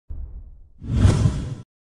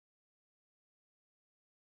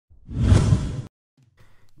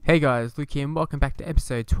Hey guys, Luke here and welcome back to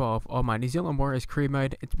episode 12 of my New Zealand Warriors career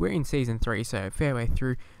mode. We're in season 3, so fair way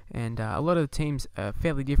through, and a lot of the teams are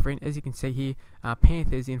fairly different. As you can see here,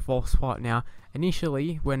 Panthers in 4th spot now.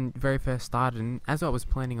 Initially, when very first started, and as I was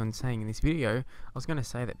planning on saying in this video, I was going to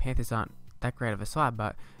say that Panthers aren't that great of a side,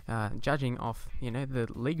 but judging off the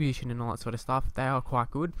league position and all that sort of stuff, they are quite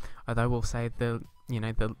good. Although we'll say the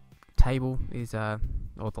table is or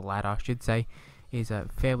the ladder I should say is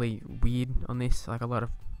fairly weird on this. Like a lot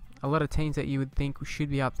of teams that you would think should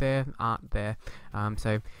be up there aren't there,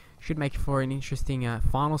 so should make for an interesting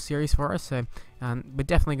final series for us. So we're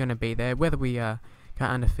definitely going to be there, whether we go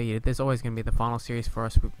undefeated. There's always going to be the final series for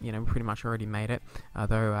us. We pretty much already made it,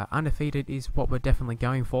 though undefeated is what we're definitely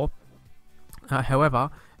going for.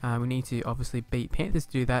 However, we need to obviously beat Panthers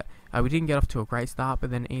to do that. We didn't get off to a great start,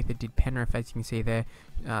 but then either did Penrith, as you can see there,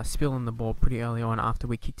 spilling the ball pretty early on after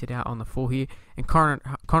we kicked it out on the full here. And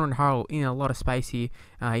Conrad Hurrell in a lot of space here.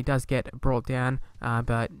 He does get brought down,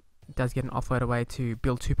 but does get an offload away to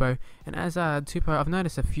Bill Tupou. And as Tupou, I've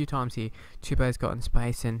noticed a few times here, Tupou's got in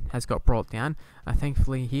space and has got brought down.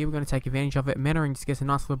 Thankfully here we're going to take advantage of it. Mannering just gets a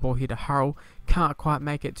nice little ball here to Hurrell. Can't quite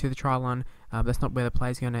make it to the try line, but that's not where the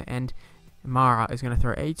play is going to end. Mara is going to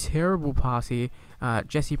throw a terrible pass here.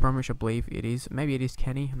 Jesse Bromwich, I believe it is. Maybe it is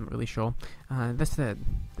Kenny. I'm not really sure. That's the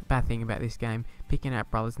bad thing about this game. Picking out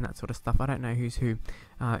brothers and that sort of stuff. I don't know who's who.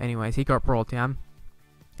 Anyways, he got brought down.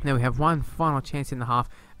 Now we have one final chance in the half.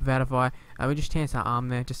 Vadavai. We just chanced our arm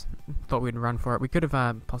there. Just thought we'd run for it. We could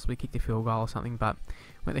have possibly kicked a field goal or something, but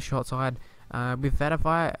went the short side. With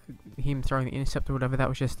Vadavai, him throwing the intercept or whatever, that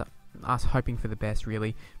was just us hoping for the best,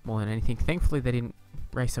 really, more than anything. Thankfully, they didn't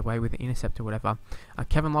race away with the intercept or whatever.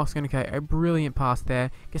 Kevin Locke's going to go a brilliant pass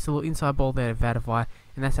there. Gets a little inside ball there to Vadavai,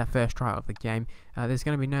 and that's our first try of the game. There's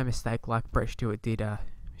going to be no mistake like Brett Stewart did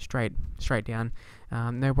straight down.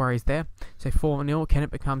 No worries there. So 4-0. Can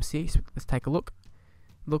it become 6? Let's take a look.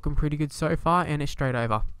 Looking pretty good so far, and it's straight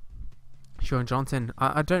over. Sean Johnson,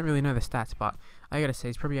 I don't really know the stats, but I gotta say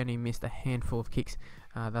he's probably only missed a handful of kicks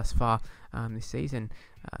thus far this season.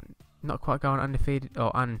 Not quite going undefeated,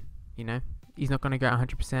 or he's not going to go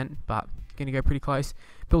 100%, but going to go pretty close.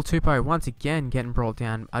 Bill Tupou once again getting brought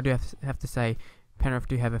down. I do have to say Penrith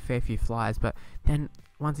do have a fair few flyers, but then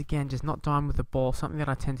once again just not dying with the ball, something that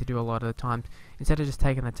I tend to do a lot of the time. Instead of just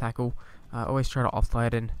taking the tackle, always try to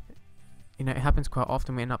offload, and it happens quite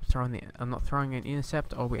often. We end up not throwing an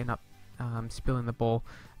intercept, or we end up spilling the ball,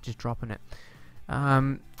 just dropping it.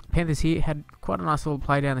 Panthers here had quite a nice little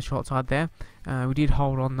play down the short side there. We did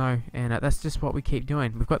hold on though, and that's just what we keep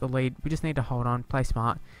doing. We've got the lead, we just need to hold on, play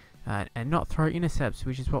smart, and not throw intercepts,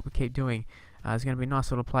 which is what we keep doing. There's going to be a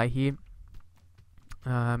nice little play here.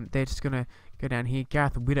 They're just going to go down here.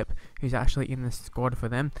 Gareth Widdop, who's actually in the squad for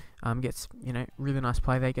them, gets really nice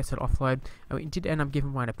play there, gets it offload. We did end up giving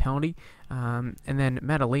away a penalty, and then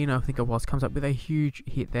Madalino, I think it was, comes up with a huge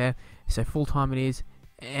hit there. So full time it is,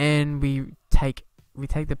 and we take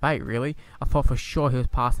the bait, really. I thought for sure he was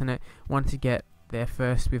passing it. Wanted to get there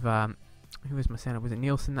first with who was my centre? Was it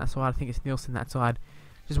Nielsen that side? I think it's Nielsen that side.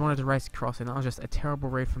 Just wanted to race across, and that was just a terrible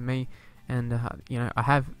read from me. And I'm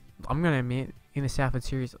going to admit, in the Southwood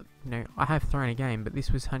series, I have thrown a game, but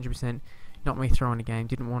this was 100% not me throwing a game.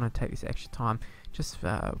 Didn't want to take this extra time. Just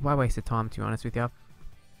way wasted time, to be honest with you.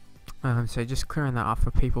 So just clearing that up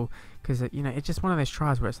for people, because it's just one of those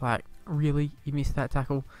tries where it's like, really, you missed that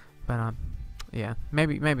tackle. But yeah,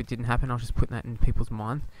 maybe it didn't happen. I was just putting that in people's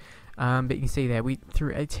mind. But you can see there, we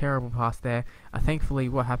threw a terrible pass there. Thankfully,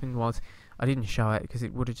 what happened was, I didn't show it because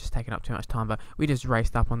it would have just taken up too much time, but we just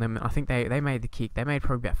raced up on them. I think they made the kick. They made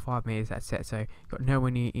probably about 5 meters that set, so got nowhere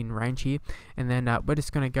near in range here. And then we're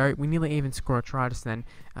just going to go. We nearly even score a try just then.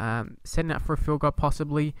 Setting up for a field goal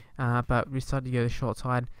possibly, but we decided to go to the short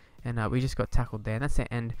side, and we just got tackled there. And that's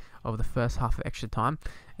the end of the first half of extra time.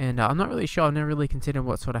 And I'm not really sure. I've never really considered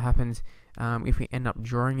what sort of happens if we end up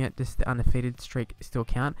drawing it. Does the undefeated streak still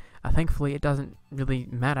count? Thankfully, it doesn't really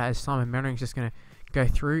matter, as Simon Mannering's just going to go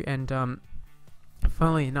through. And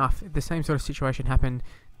funnily enough, the same sort of situation happened,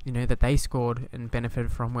 that they scored and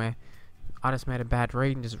benefited from, where I just made a bad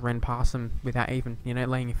read and just ran past them without even,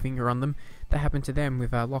 laying a finger on them. That happened to them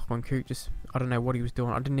with Lachlan Coote. Just, I don't know what he was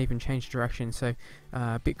doing. I didn't even change direction, so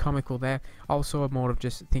a bit comical there. I was sort of more of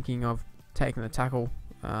just thinking of taking the tackle,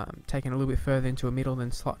 taking a little bit further into a middle,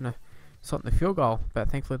 than slotting the field goal.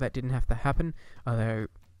 But thankfully that didn't have to happen, although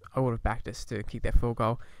I would have backed us to kick that field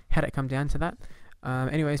goal had it come down to that.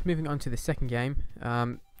 Anyways, moving on to the second game.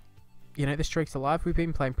 The streak's alive. We've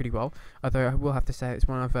been playing pretty well, although I will have to say it's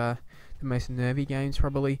one of the most nervy games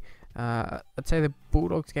probably. I'd say the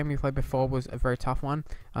Bulldogs game we played before was a very tough one.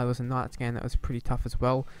 There was a Knights game that was pretty tough as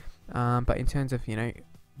well. But in terms of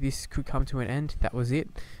this could come to an end. That was it.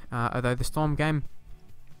 Although the Storm game,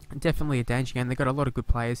 definitely a danger game. They got a lot of good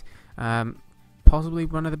players. Possibly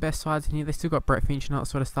one of the best sides in here. They still got Brett Finch and all that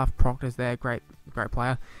sort of stuff. Proctor's there, great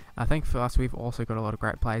player. I think for us, we've also got a lot of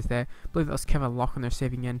great players there. I believe that was Kevin Locke on the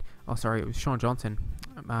receiving end. Oh, sorry, it was Sean Johnson.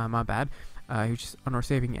 My bad. He was just on the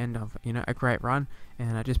receiving end of a great run,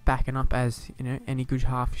 and just backing up as any good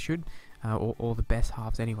half should, or the best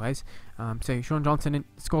halves anyways. So Sean Johnson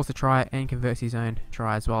scores the try and converts his own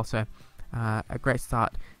try as well. So a great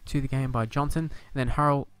start to the game by Johnson. And then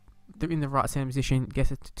Hurrell, in the right centre position,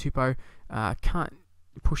 gets it to Tupou. Can't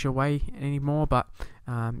push away anymore, but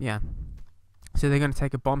yeah. So they're going to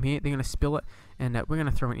take a bomb here. They're going to spill it, and we're going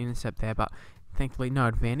to throw an intercept there, but thankfully no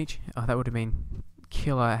advantage. That would have been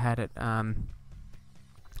killer had it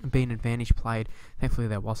been advantage played. Thankfully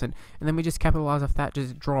there wasn't. And then we just capitalise off that,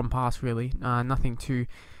 just draw and pass really. Nothing too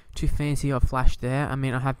fancy or flash there. I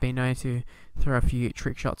mean, I have been known to throw a few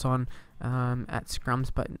trick shots on at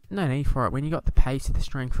scrums, but no need for it. When you got the pace and the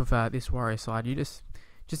strength of this Warrior side, you just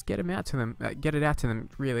get them out to them, get it out to them.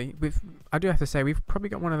 Really, I do have to say we've probably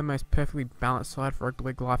got one of the most perfectly balanced side for Rugby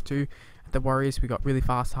League Live 2. The Warriors, we got really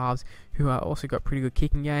fast halves who also got pretty good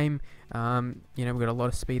kicking game. We've got a lot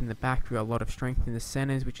of speed in the back. We got a lot of strength in the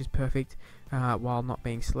centres, which is perfect, while not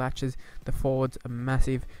being slouches. The forwards are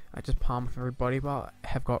massive. I just palm for everybody, but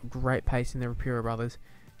have got great pace in the Rapira brothers.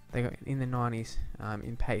 They got in the 90s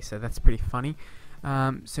in pace, so that's pretty funny.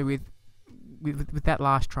 So with that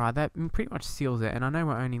last try, that pretty much seals it. And I know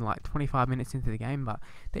we're only like 25 minutes into the game, but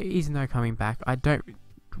there is no coming back. I don't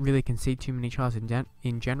really concede too many tries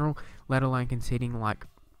in general, let alone conceding like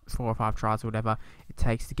 4 or 5 tries or whatever it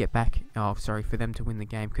takes to get back. For them to win the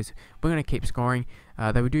game, because we're going to keep scoring.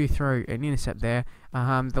 They would do throw an intercept there.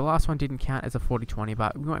 The last one didn't count as a 40-20,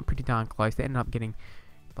 but we went pretty darn close. They ended up getting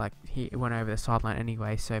it went over the sideline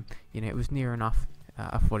anyway, so it was near enough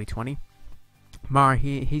a 40-20. Mara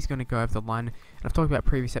here, he's going to go over the line, and I've talked about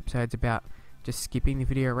previous episodes about just skipping the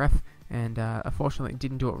video ref, and unfortunately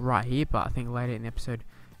didn't do it right here, but I think later in the episode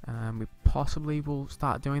we possibly will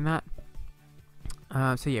start doing that.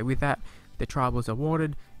 So yeah, with that, the try was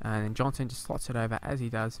awarded, and then Johnson just slots it over as he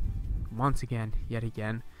does once again, yet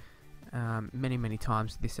again, many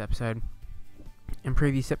times this episode. In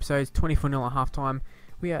previous episodes, 24-0 at halftime,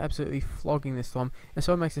 we are absolutely flogging the Storm, and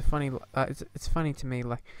so it makes it funny. It's funny to me,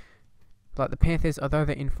 like the Panthers, although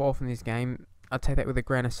they're in 4th in this game, I take that with a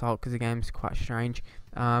grain of salt because the game's quite strange.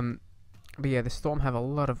 But yeah, the Storm have a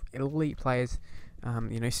lot of elite players.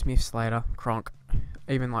 Smith, Slater, Cronk,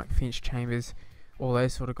 even like Finch, Chambers, all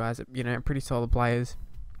those sort of guys. Pretty solid players,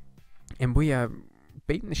 and we are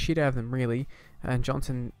beating the shit out of them really. And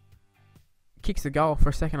Johnson kicks the goal. For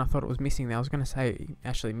a second I thought it was missing there. I was going to say he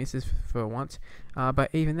actually misses for once, but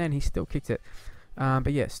even then he still kicked it.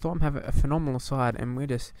 But yeah, Storm have a phenomenal side, and we're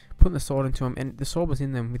just putting the sword into them, and the sword was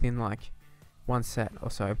in them within like 1 set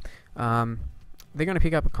or so. They're going to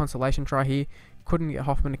pick up a consolation try here. Couldn't get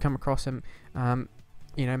Hoffman to come across him,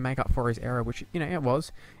 make up for his error, which it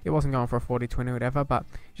wasn't going for a 40-20 or whatever, but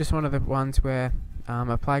just one of the ones where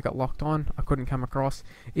a player got locked on. I couldn't come across.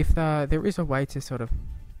 If there is a way to sort of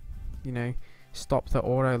stop the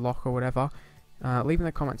auto lock or whatever, leave in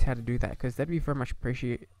the comments how to do that, because that'd be very much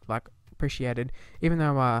appreciated. Even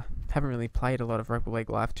though I haven't really played a lot of Rugby League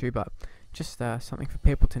Live 2, but just something for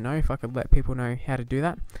people to know, if I could let people know how to do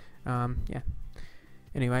that. Yeah.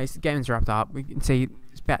 Anyways, the game's wrapped up. We can see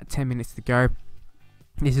it's about 10 minutes to go.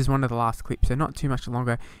 This is one of the last clips, so not too much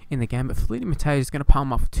longer in the game, but Feleti Mateo is going to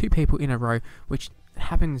palm off 2 people in a row, which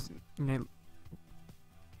happens, near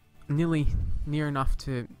enough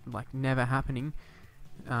to like never happening.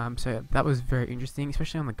 So that was very interesting,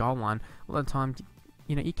 especially on the goal line. A lot of times,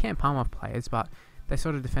 you can palm off players, but they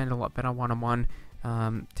sort of defend a lot better one-on-one,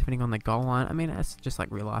 depending on the goal line. I mean, that's just like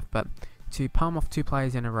real life, but to palm off 2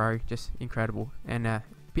 players in a row, just incredible, and a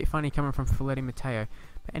bit funny coming from Feleti Mateo.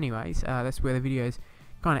 But anyways, that's where the video's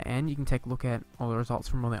kind of end. You can take a look at all the results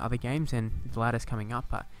from all the other games and the ladder's coming up,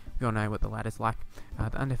 but we all know what the ladder's like.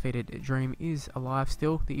 The undefeated dream is alive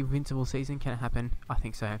still. The invincible season, can it happen? I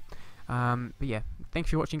think so. But yeah,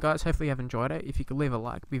 thanks for watching, guys. Hopefully you have enjoyed it. If you could leave a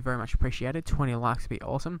like, it'd be very much appreciated. 20 likes would be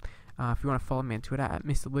awesome. If you want to follow me on Twitter, at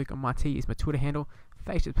Mr. Luke on my T is my Twitter handle.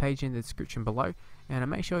 Facebook page in the description below, and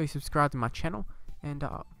make sure you subscribe to my channel, and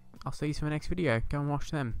I'll see you for the next video. Go and watch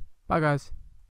them. Bye, guys.